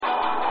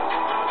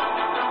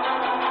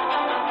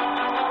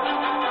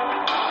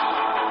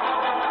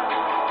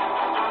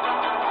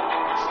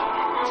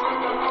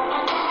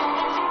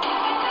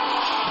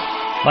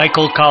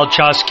Michael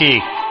Kalchowski,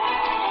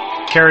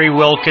 Kerry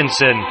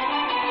Wilkinson,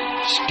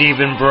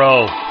 Stephen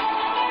Bro,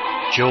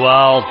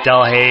 Joelle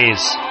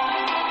Delhaze,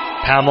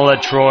 Pamela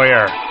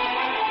Troyer,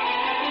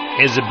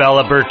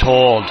 Isabella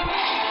Berthold,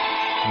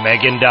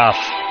 Megan Duff,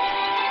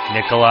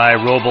 Nikolai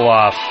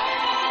Robeloff,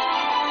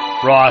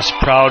 Ross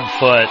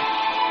Proudfoot,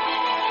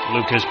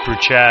 Lucas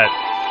Pruchette,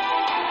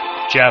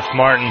 Jeff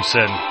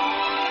Martinson.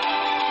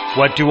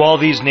 What do all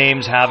these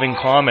names have in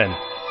common?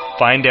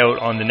 Find out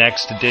on the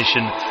next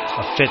edition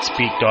of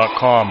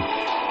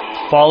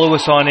Fitspeak.com. Follow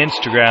us on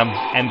Instagram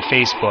and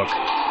Facebook.